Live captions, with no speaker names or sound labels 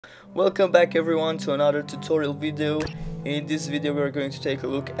Welcome back everyone to another tutorial video. In this video we are going to take a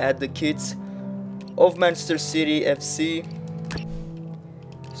look at the kits of Manchester City FC.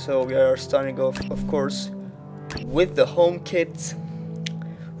 So we are starting off, of course, with the home kit.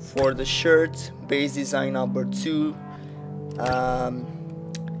 For the shirt, base design number 2,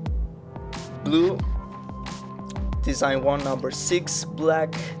 blue, design 1 number 6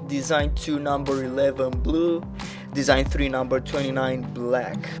 black, design 2 number 11 blue, design 3 number 29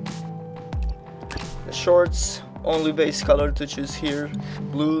 black. The shorts, only base color to choose here,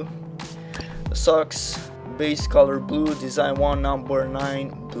 blue. The socks, base color blue, design 1 number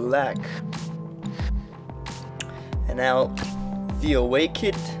 9 black. And now the away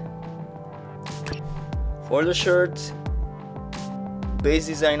kit. For the shirt, base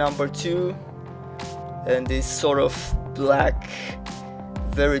design number 2, and this sort of black,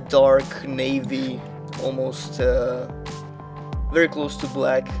 very dark navy, almost very close to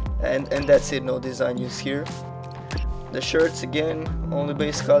black, and that's it, no design used here. The shirts again, only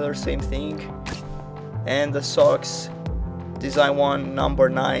base color, same thing. And the socks, design 1 number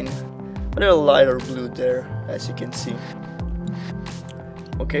 9, a little lighter blue there, as you can see.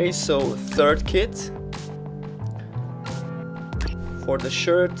 Okay, so third kit. For the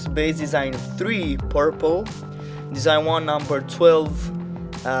shirt, base design 3 purple, design 1 number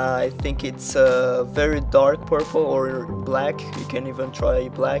 12, I think it's very dark purple or black. You can even try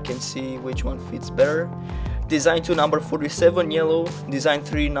black and see which one fits better. Design 2 number 47 yellow, design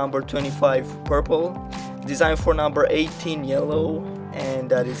 3 number 25 purple, design 4 number 18 yellow, and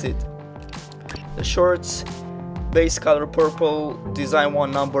that is it. The shorts, base color purple, design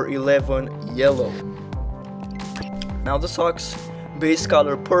 1 number 11 yellow. Now the socks, base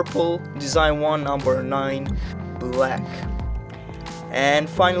color purple, design 1 number 9 black. And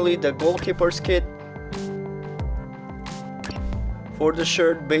finally the goalkeeper's kit. For the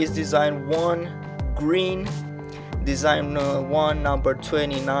shirt, base design 1 green, design 1 number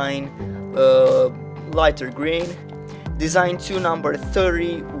 29 lighter green, design 2 number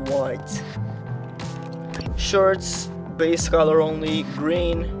 30 white. Shirts, base color only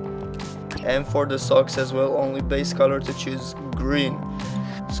green, and for the socks as well, only base color to choose green.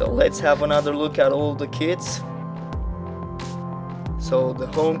 So let's have another look at all the kits. So the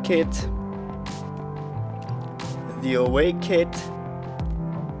home kit, the away kit,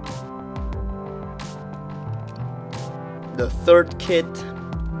 the third kit,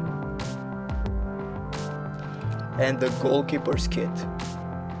 and the goalkeeper's kit.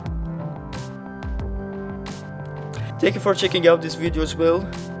 Thank you for checking out this video as well.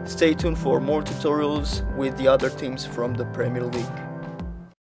 Stay tuned for more tutorials with the other teams from the Premier League.